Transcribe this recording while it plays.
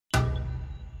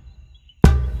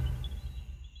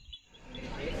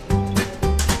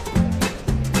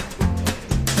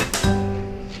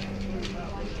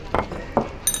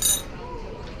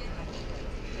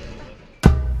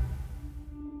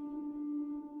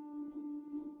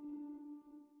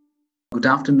Good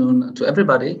afternoon to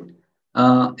everybody.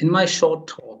 In my short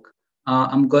talk,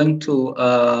 I'm going to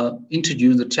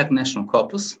introduce the Czech National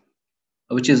Corpus,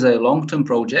 which is a long-term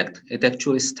project. It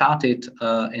actually started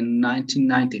in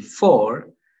 1994,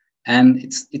 and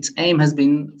its aim has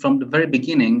been from the very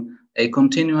beginning a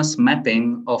continuous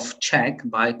mapping of Czech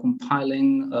by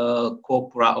compiling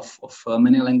corpora of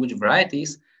many language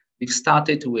varieties. We've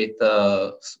started with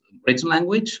written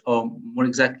language, or more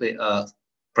exactly,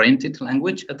 printed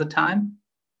language at the time,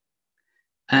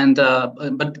 and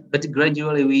but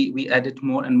gradually we added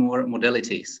more and more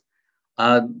modalities.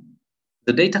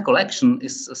 The data collection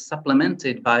is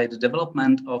supplemented by the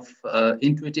development of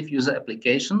intuitive user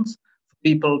applications for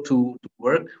people to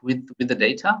work with the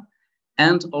data,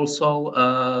 and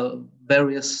also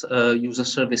various user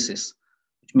services,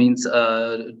 which means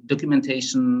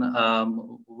documentation,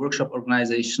 workshop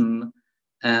organization,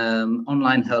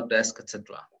 online help desk,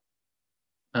 etc.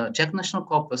 Czech National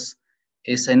Corpus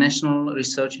is a national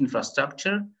research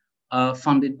infrastructure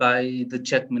funded by the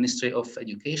Czech Ministry of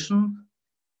Education.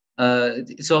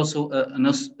 It's also an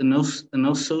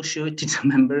associated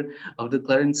member of the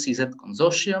CLARIN CZ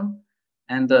consortium.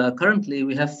 And currently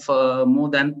we have more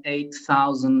than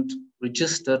 8,000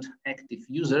 registered active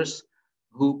users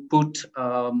who put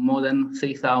more than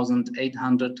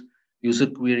 3,800 user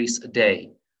queries a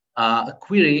day. A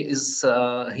query is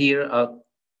here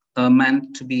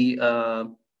meant to be as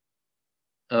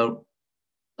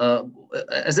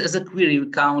a query.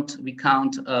 We count we can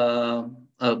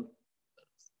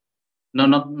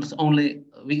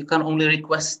only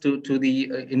request to the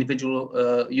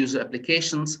individual user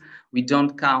applications. We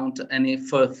don't count any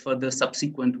further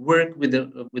subsequent work with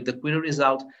the query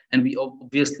result, and we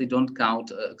obviously don't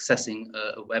count accessing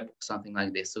a web or something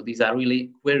like this. So these are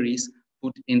really queries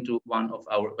put into one of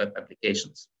our web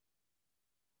applications.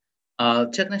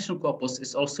 Czech National Corpus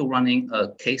is also running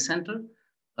a K-Center.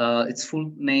 Its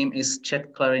full name is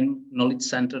Czech CLARIN Knowledge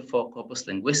Center for Corpus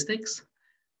Linguistics.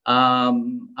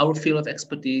 Our field of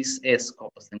expertise is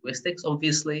corpus linguistics,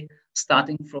 obviously,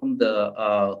 starting from the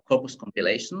corpus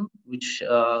compilation, which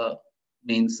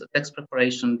means text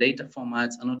preparation, data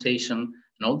formats, annotation,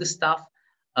 and all this stuff.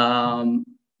 Then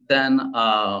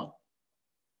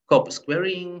corpus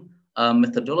querying,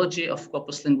 methodology of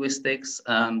corpus linguistics,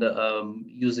 and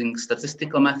using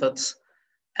statistical methods.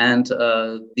 And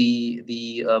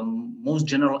the most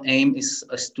general aim is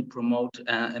to promote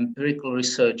empirical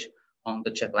research on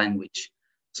the Czech language.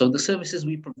 So the services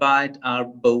we provide are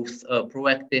both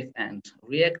proactive and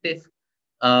reactive.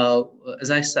 As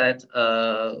I said,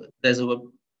 there's a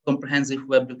comprehensive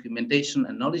web documentation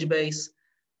and knowledge base,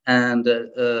 and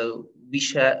we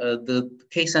share the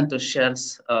K-Center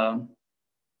shares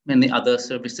many other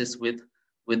services with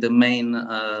the main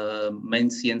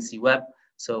CNC web.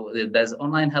 So there's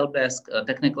online help desk,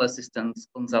 technical assistance,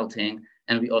 consulting,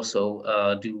 and we also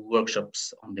do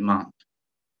workshops on demand.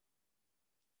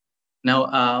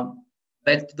 Now,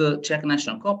 back to the Czech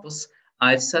National Corpus,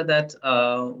 I said that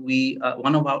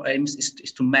one of our aims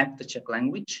is to map the Czech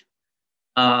language.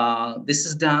 This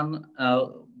is done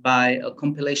by a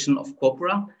compilation of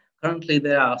corpora. Currently,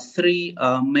 there are three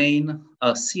main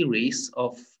series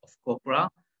of corpora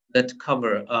that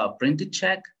cover printed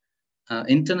Czech,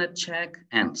 internet Czech,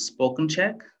 and spoken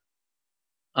Czech.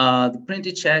 The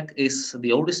printed Czech is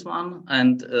the oldest one,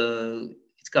 and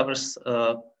it covers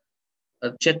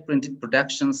Czech printed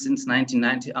production since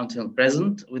 1990 until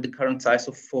present, with the current size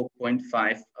of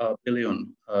 4.5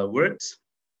 billion words.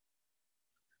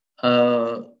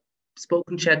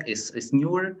 Spoken Czech is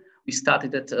newer. We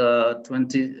started at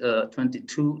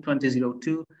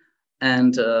 2002,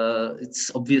 and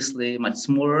it's obviously much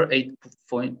smaller,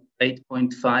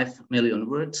 8.5 million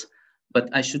words. But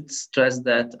I should stress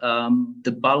that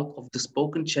the bulk of the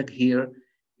spoken Czech here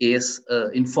is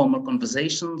informal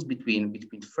conversations between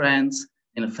friends,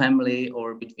 in a family,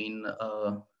 or between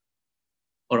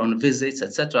or on visits,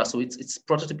 etc. So it's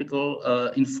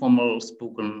prototypical informal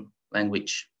spoken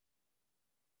language.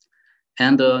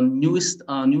 And the newest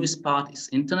part is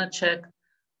internet Czech,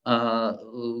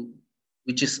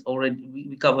 which is already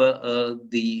we cover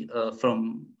we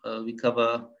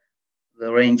cover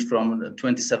the range from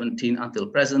 2017 until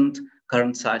present.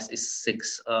 Current size is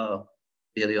 6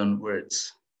 billion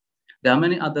words. There are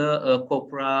many other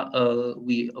corpora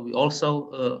we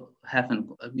also have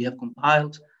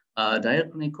compiled,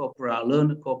 diachrony corpora,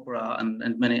 learner corpora,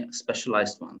 and many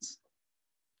specialized ones.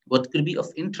 What could be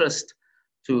of interest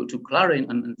to CLARIN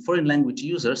and foreign language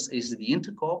users is the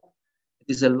Intercorp. It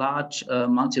is a large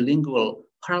multilingual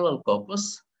parallel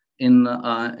corpus in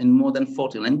more than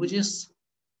 40 languages.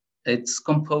 It's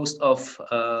composed of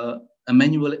a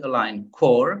manually aligned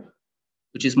core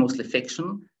which is mostly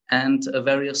fiction, and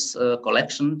various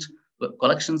collections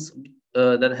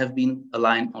that have been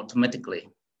aligned automatically.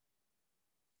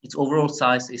 Its overall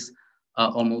size is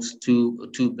almost 2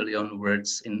 billion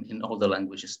words in all the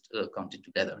languages counted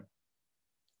together.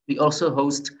 We also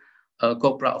host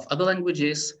corpora of other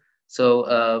languages. So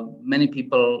many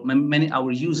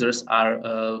our users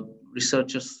are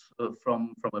researchers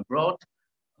from abroad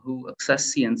who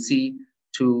access CNC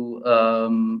to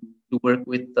work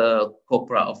with the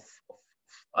corpora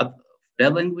of their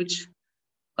language.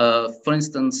 For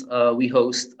instance, we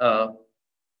host a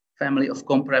family of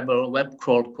comparable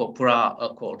web-crawled corpora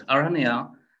called Arania.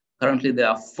 Currently, there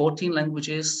are 14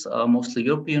 languages, mostly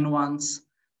European ones.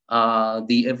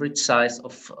 The average size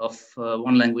of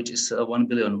one language is 1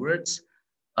 billion words.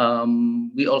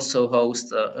 We also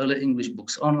host early English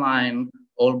books online,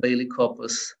 Old Bailey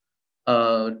corpus,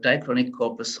 diachronic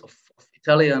corpus of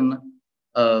Italian,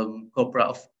 corpora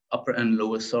of Upper and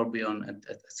Lower Sorbian,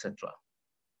 etc.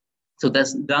 So there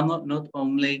are not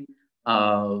only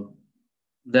a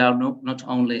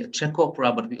Czech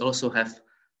corpora, but we also have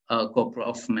corpora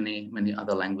of many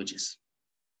other languages.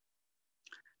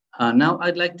 Now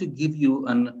I'd like to give you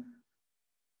an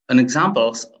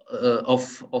example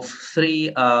of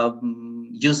 3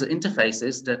 user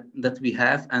interfaces that we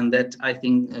have, and that I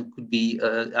think could be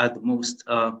at the most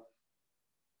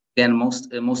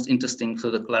most interesting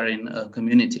to the CLARIN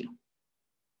community.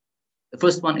 The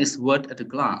first one is Word at a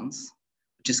Glance,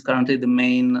 which is currently the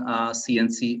main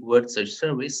CNC word search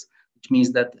service, which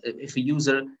means that if a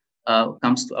user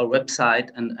comes to our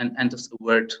website and enters a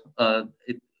word,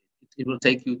 it will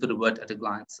take you to the Word at a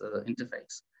Glance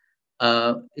interface.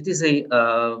 It is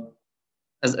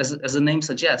as the name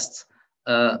suggests,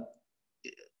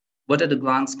 Word at a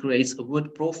Glance creates a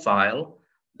word profile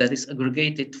that is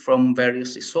aggregated from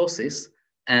various resources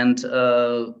and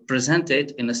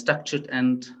presented in a structured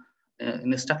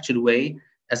way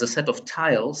as a set of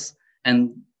tiles,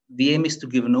 and the aim is to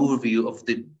give an overview of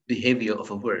the behavior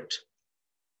of a word.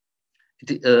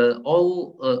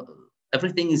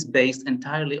 Everything is based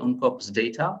entirely on corpus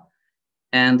data,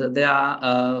 and there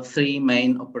are 3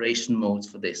 main operation modes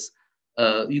for this.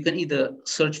 You can either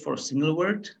search for a single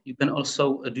word, you can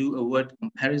also do a word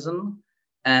comparison,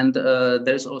 and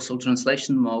there's also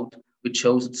translation mode, which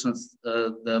shows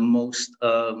the most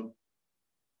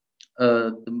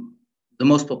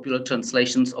popular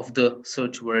translations of the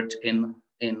search word in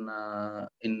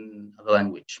other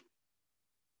language.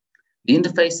 The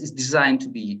interface is designed to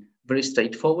be very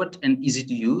straightforward and easy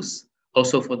to use,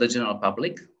 also for the general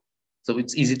public, so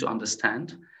it's easy to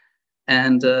understand.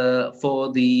 And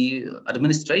for the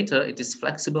administrator, it is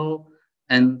flexible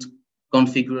and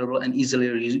configurable and easily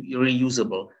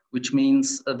reusable, which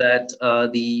means that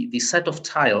the set of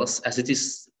tiles, as it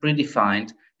is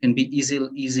predefined, can be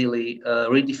easily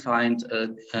redefined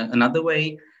another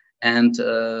way, and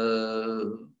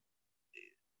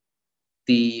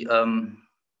the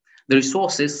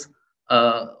resources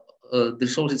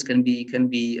can be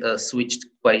switched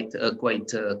quite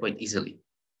easily.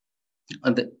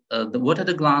 The Word at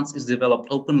a Glance is developed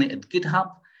openly at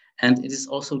GitHub, and it is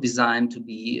also designed to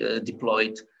be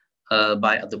deployed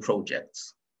by other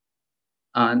projects.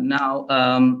 Now,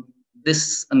 this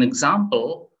is an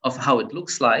example of how it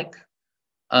looks like.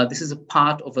 This is a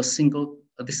part of a single.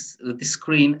 This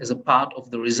screen is a part of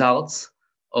the results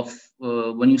of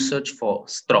when you search for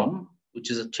strom, which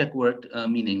is a Czech word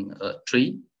meaning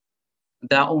tree.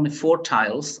 There are only 4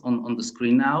 tiles on the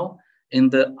screen now. In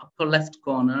the upper left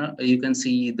corner, you can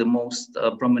see the most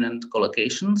prominent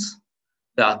collocations.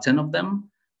 There are 10 of them.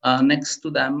 Next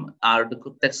to them are the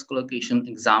text collocation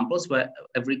examples, where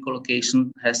every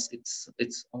collocation has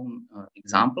its own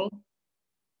example.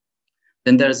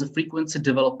 Then there is a frequency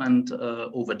development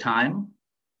over time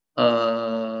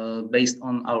based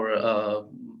on our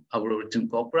written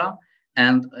corpora.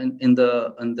 And in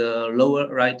the lower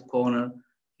right corner,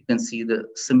 you can see the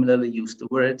similarly used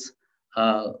words,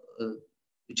 and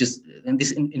this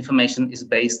information is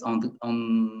based on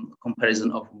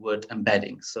comparison of word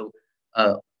embeddings. So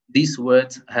these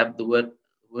words have the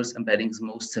words embeddings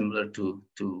most similar to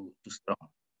strom.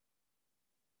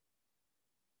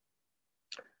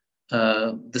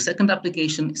 The second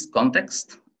application is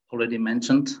Context, already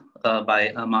mentioned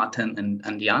by Martin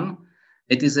and Jan.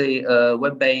 It is a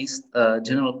web-based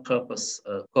general purpose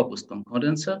corpus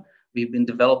concordancer. We've been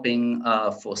developing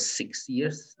for 6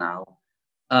 years now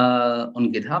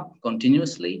on GitHub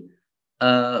continuously.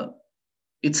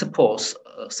 It supports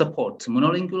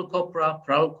monolingual corpora,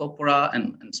 plural corpora,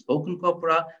 and spoken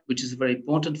corpora, which is very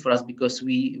important for us because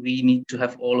we need to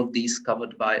have all of these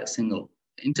covered by a single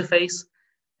interface.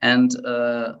 And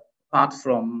apart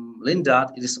from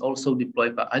Lindart, it is also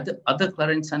deployed by other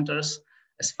CLARIN centers,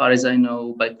 as far as I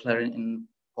know, by CLARIN in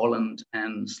Poland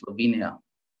and Slovenia.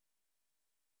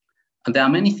 And there are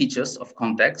many features of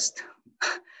context,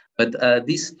 but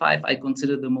these 5 I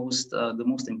consider the most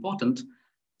important.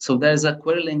 So there's a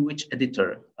query language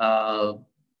editor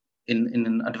in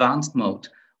an advanced mode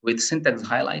with syntax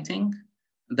highlighting.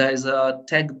 There's a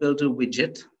tag builder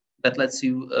widget that lets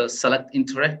you select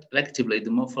interactively the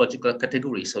morphological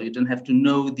category. So you don't have to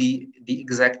know the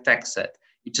exact tag set.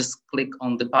 You just click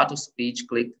on the part of speech,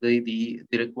 click the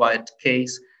required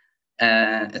case,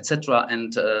 etc.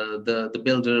 And the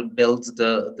builder builds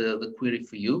the query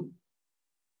for you.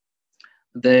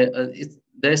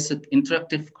 There's an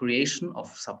interactive creation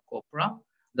of subcorpora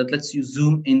that lets you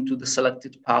zoom into the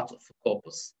selected part of a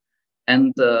corpus,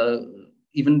 and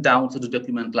even down to the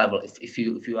document level if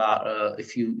you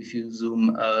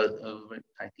zoom very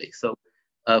tightly. So,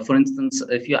 for instance,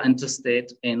 if you are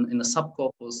interested in a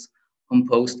subcorpus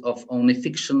composed of only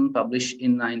fiction published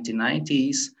in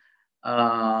 1990s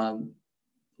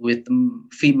with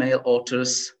female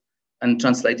authors and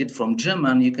translated from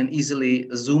German, you can easily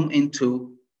zoom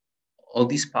into all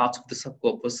these parts of the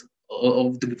subcorpus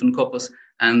of the given corpus,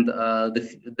 and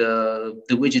the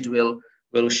widget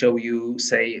will show you,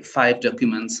 say, 5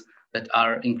 documents that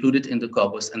are included in the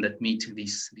corpus and that meet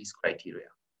these criteria.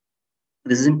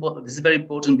 This is important. This is very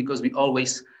important because we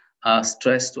always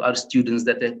stress to our students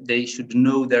that they should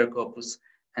know their corpus,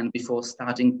 and before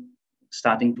starting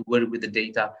to work with the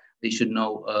data, they should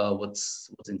know what's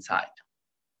inside.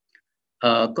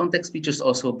 Context features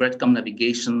also breadcrumb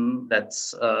navigation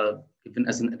that's given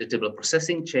as an editable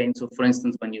processing chain. So for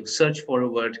instance, when you search for a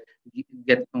word, you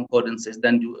get concordances,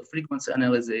 then do a frequency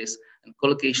analysis and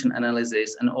collocation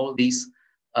analysis, and all these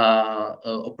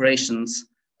operations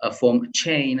form a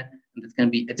chain that can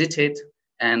be edited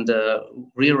and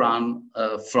rerun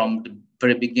from the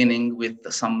very beginning with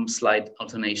some slight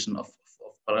alternation of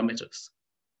parameters.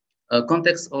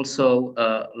 Context also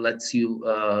lets you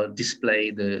display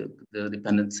the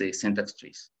dependency syntax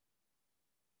trees.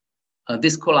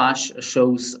 This collage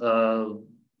shows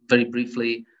very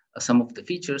briefly some of the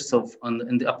features. So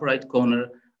in the upper right corner,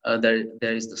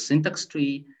 there is the syntax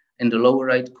tree. In the lower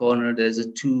right corner, there's a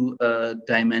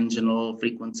 2-dimensional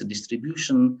frequency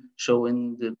distribution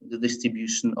showing the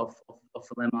distribution of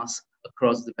lemmas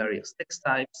across the various text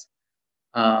types.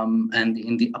 And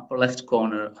in the upper left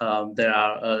corner,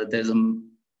 there's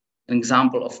an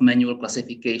example of manual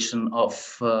classification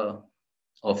of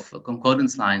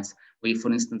concordance lines. Where,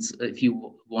 for instance, if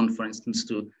you want, for instance,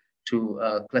 to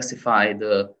classify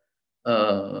the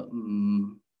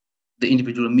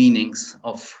individual meanings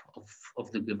of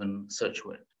the given search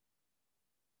word.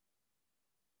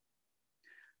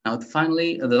 Now,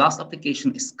 finally, the last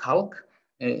application is Calc.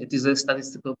 It is a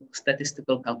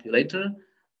statistical calculator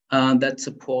that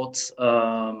supports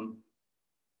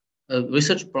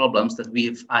research problems that we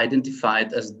have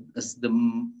identified as the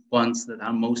ones that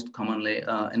are most commonly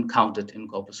encountered in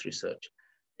corpus research.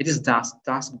 It is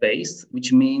task-based,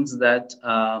 which means that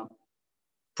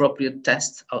appropriate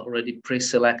tests are already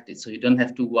pre-selected, so you don't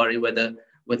have to worry whether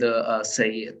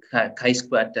say a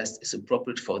chi-square test is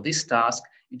appropriate for this task.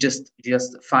 You just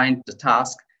find the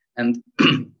task and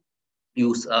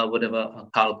use whatever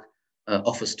Calc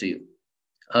offers to you.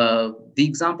 The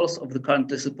examples of the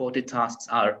currently supported tasks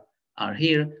are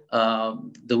here.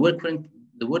 The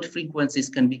word frequencies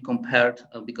can be compared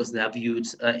because they are viewed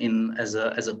as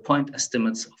a point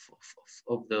estimates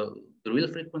of the real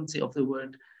frequency of the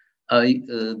word.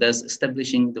 There's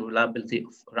establishing the reliability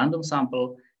of a random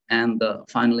sample, and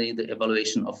finally the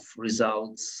evaluation of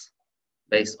results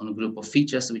based on a group of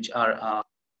features which are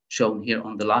shown here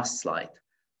on the last slide.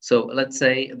 So let's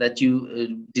say that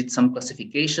you did some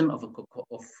classification of a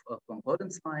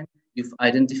concordance line. You've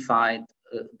identified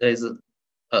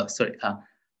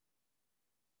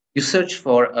you search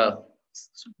for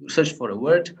a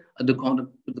word. The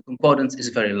concordance is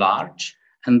very large,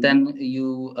 and then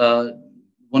you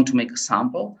want to make a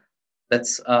sample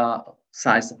that's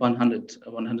size 100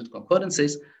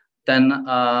 concordances. Then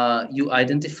you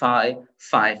identify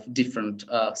 5 different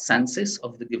senses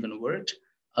of the given word.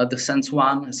 The sense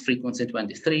 1 has frequency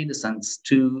 23, the sense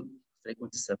 2,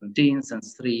 frequency 17,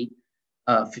 sense 3,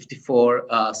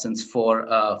 54, sense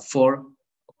 4, 4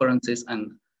 occurrences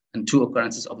and 2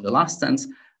 occurrences of the last sense.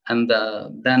 And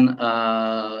then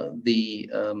the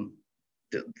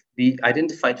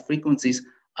identified frequencies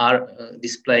are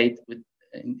displayed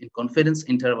in confidence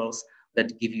intervals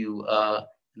that give you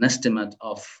an estimate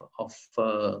of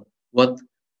what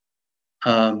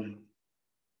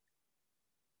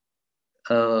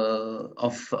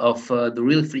the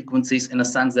real frequencies, in a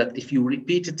sense that if you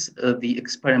repeated the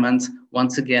experiment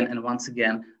once again and once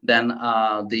again, then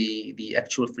the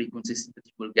actual frequencies that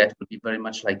you will get will be very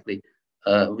much likely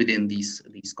within these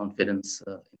confidence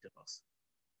intervals.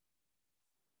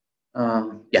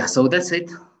 Yeah, so that's it.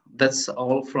 That's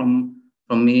all from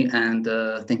me, and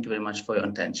thank you very much for your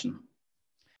attention.